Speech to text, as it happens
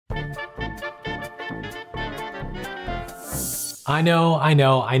I know,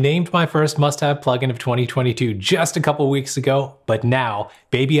 I named my first must-have plugin of 2022 just a couple weeks ago, but now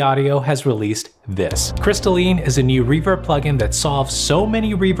Baby Audio has released this. Crystalline is a new reverb plugin that solves so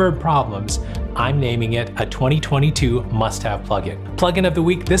many reverb problems, I'm naming it a 2022 must-have plugin. Plugin of the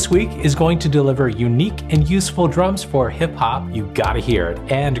week this week is going to deliver unique and useful drums for hip-hop. You gotta hear it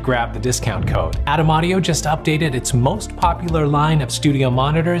and grab the discount code. Atom Audio just updated its most popular line of studio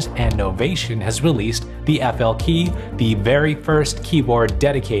monitors, and Novation has released the FLkey, the very first keyboard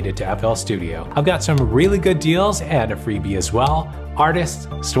dedicated to FL Studio. I've got some really good deals and a freebie as well. Artists,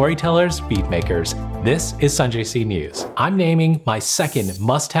 storytellers, beatmakers. This is SanjayC News. I'm naming my second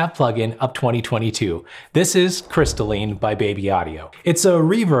must-have plugin of 2022. This is Crystalline by Baby Audio. It's a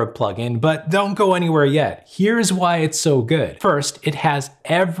reverb plugin, but don't go anywhere yet. Here's why it's so good. First, it has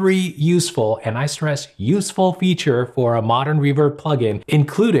every useful, and I stress useful, feature for a modern reverb plugin,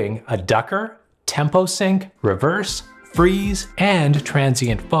 including a ducker, tempo sync, reverse, freeze, and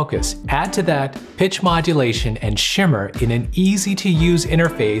transient focus. Add to that pitch modulation and shimmer in an easy-to-use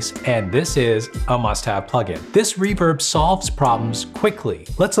interface, and this is a must-have plugin. This reverb solves problems quickly.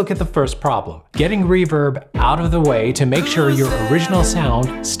 Let's look at the first problem. Getting reverb out of the way to make sure your original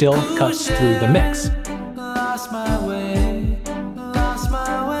sound still cuts through the mix.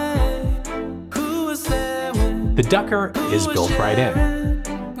 The ducker is built right in.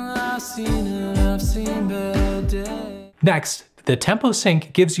 Next, the tempo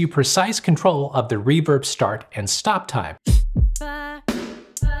sync gives you precise control of the reverb start and stop time.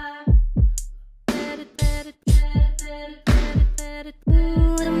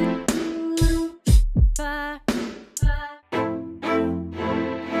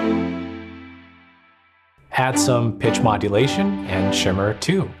 Add some pitch modulation and shimmer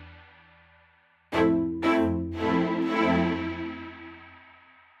too.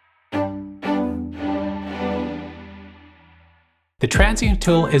 The transient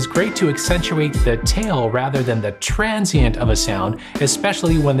tool is great to accentuate the tail rather than the transient of a sound,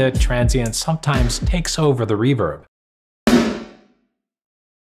 especially when the transient sometimes takes over the reverb.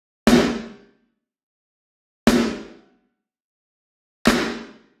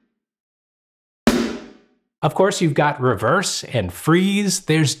 Of course, you've got reverse and freeze.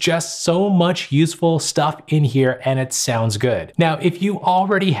 There's just so much useful stuff in here, and it sounds good. Now, if you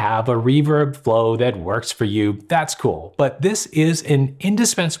already have a reverb flow that works for you, that's cool. But this is an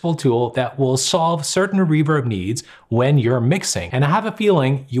indispensable tool that will solve certain reverb needs when you're mixing, and I have a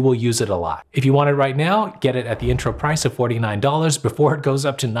feeling you will use it a lot. If you want it right now, get it at the intro price of $49 before it goes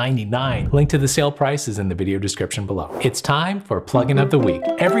up to $99. Link to the sale price is in the video description below. It's time for Plugin of the Week.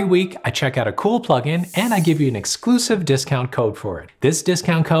 Every week, I check out a cool plugin and I give you an exclusive discount code for it. This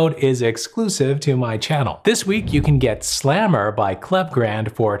discount code is exclusive to my channel. This week you can get Slammer by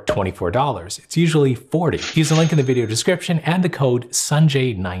Klebgrand for $24. It's usually $40. Use the link in the video description and the code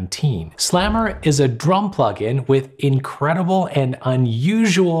SanjayC19. Slammer is a drum plugin with incredible and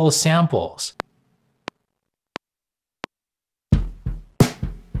unusual samples.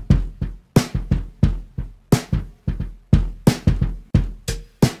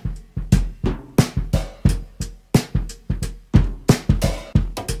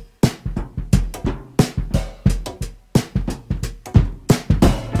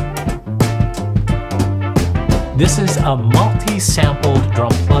 This is a multi-sampled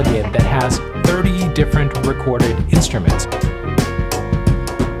drum plugin that has 30 different recorded instruments.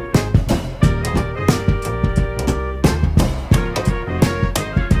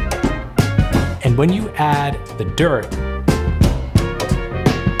 And when you add the dirt,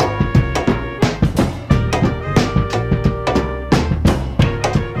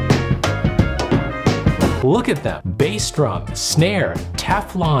 look at them. Bass drum, snare,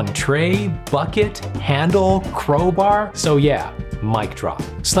 Teflon tray, bucket, handle, crowbar. So yeah, mic drop.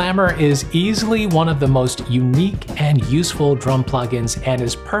 Slammer is easily one of the most unique and useful drum plugins and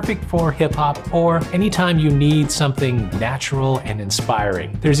is perfect for hip hop or anytime you need something natural and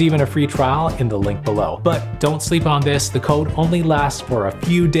inspiring. There's even a free trial in the link below. But don't sleep on this. The code only lasts for a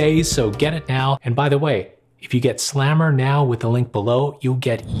few days, so get it now. And by the way, if you get Slammer now with the link below, you'll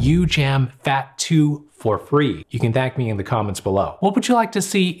get UJam Fat 2 for free. You can thank me in the comments below. What would you like to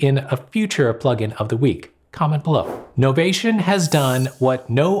see in a future plugin of the week? Comment below. Novation has done what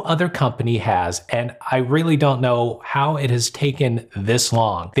no other company has, and I really don't know how it has taken this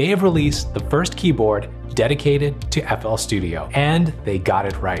long. They have released the first keyboard dedicated to FL Studio, and they got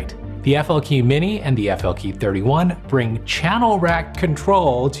it right. The FLkey Mini and the FLkey 31 bring channel rack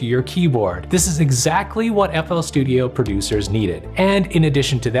control to your keyboard. This is exactly what FL Studio producers needed. And in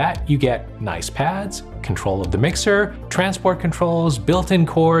addition to that, you get nice pads, control of the mixer, transport controls, built-in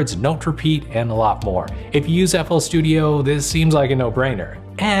chords, note repeat, and a lot more. If you use FL Studio, this seems like a no-brainer.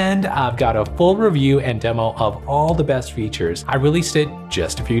 And I've got a full review and demo of all the best features. I released it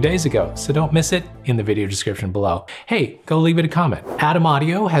just a few days ago, so don't miss it in the video description below. Hey, go leave it a comment. Adam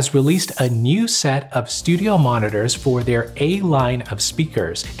Audio has released a new set of studio monitors for their A line of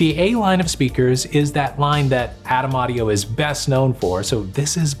speakers. The A line of speakers is that line that Adam Audio is best known for, so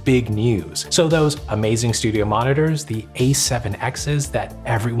this is big news. So those amazing studio monitors, the A7Xs that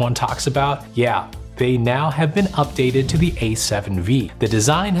everyone talks about, yeah, they now have been updated to the A7V. The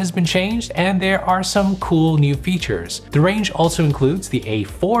design has been changed and there are some cool new features. The range also includes the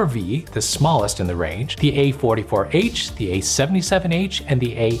A4V, the smallest in the range, the A44H, the A77H, and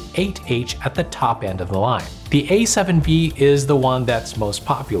the A8H at the top end of the line. The A7V is the one that's most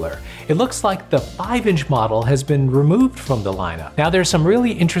popular. It looks like the 5-inch model has been removed from the lineup. Now there's some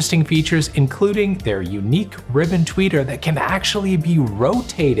really interesting features, including their unique ribbon tweeter that can actually be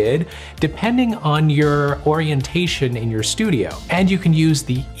rotated depending on your orientation in your studio. And you can use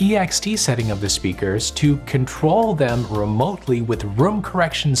the EXT setting of the speakers to control them remotely with room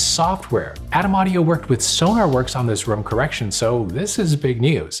correction software. Adam Audio worked with SonarWorks on this room correction, so this is big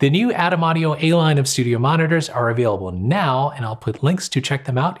news. The new Adam Audio A line of studio monitors are available now, and I'll put links to check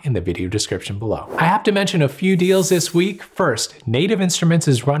them out in the video description below. I have to mention a few deals this week. First, Native Instruments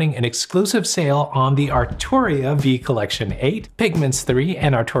is running an exclusive sale on the Arturia V Collection 8, Pigments 3,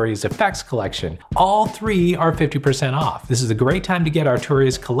 and Arturia's Effects Collection. All three are 50% off. This is a great time to get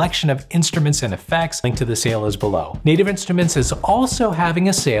Arturia's collection of instruments and effects. Link to the sale is below. Native Instruments is also having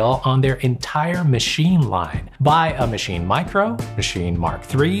a sale on their entire Machine line. Buy a Machine Micro, Machine Mark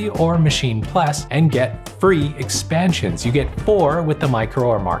III, or Machine Plus and get free expansions. You get 4 with the Micro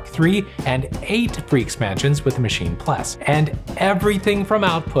or Mark III and 8 free expansions with the Machine Plus. And everything from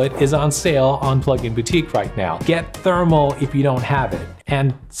Output is on sale on Plugin Boutique right now. Get Thermal if you don't have it,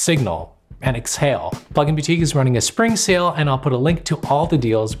 and Signal, and Exhale. Plugin Boutique is running a spring sale, and I'll put a link to all the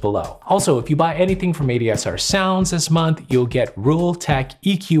deals below. Also, if you buy anything from ADSR Sounds this month, you'll get Rule Tech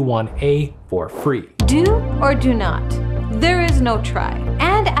EQ1A for free. Do or do not? There is no try.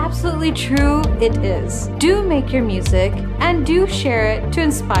 And absolutely true it is. Do make your music and do share it to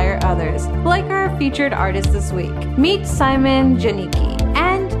inspire others, like our featured artist this week. Meet Simon Janicki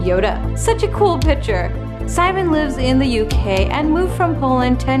and Yoda. Such a cool picture. Simon lives in the UK and moved from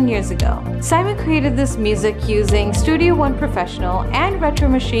Poland 10 years ago. Simon created this music using Studio One Professional and retro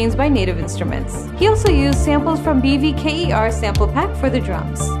machines by Native Instruments. He also used samples from BVKER sample pack for the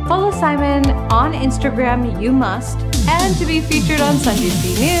drums. Follow Simon on Instagram, you must, and to be featured on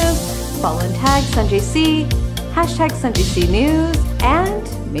SanjayC News, follow and tag SanjayC, hashtag SanjayC News,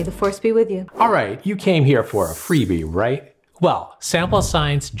 and may the force be with you. All right, you came here for a freebie, right? Well, Sample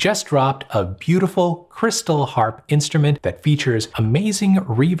Science just dropped a beautiful crystal harp instrument that features amazing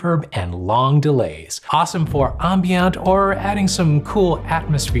reverb and long delays. Awesome for ambient or adding some cool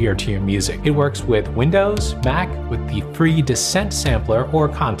atmosphere to your music. It works with Windows, Mac with the free Descent sampler or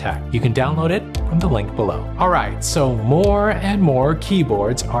Contact. You can download it from the link below. All right, so more and more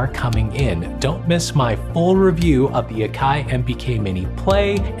keyboards are coming in. Don't miss my full review of the Akai MPK Mini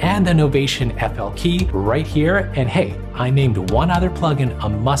Play and the Novation FLkey right here. And hey, I named one other plugin a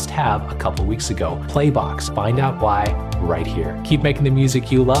must-have a couple weeks ago, Playbox. Find out why right here. Keep making the music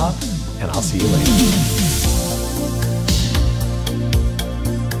you love, and I'll see you later.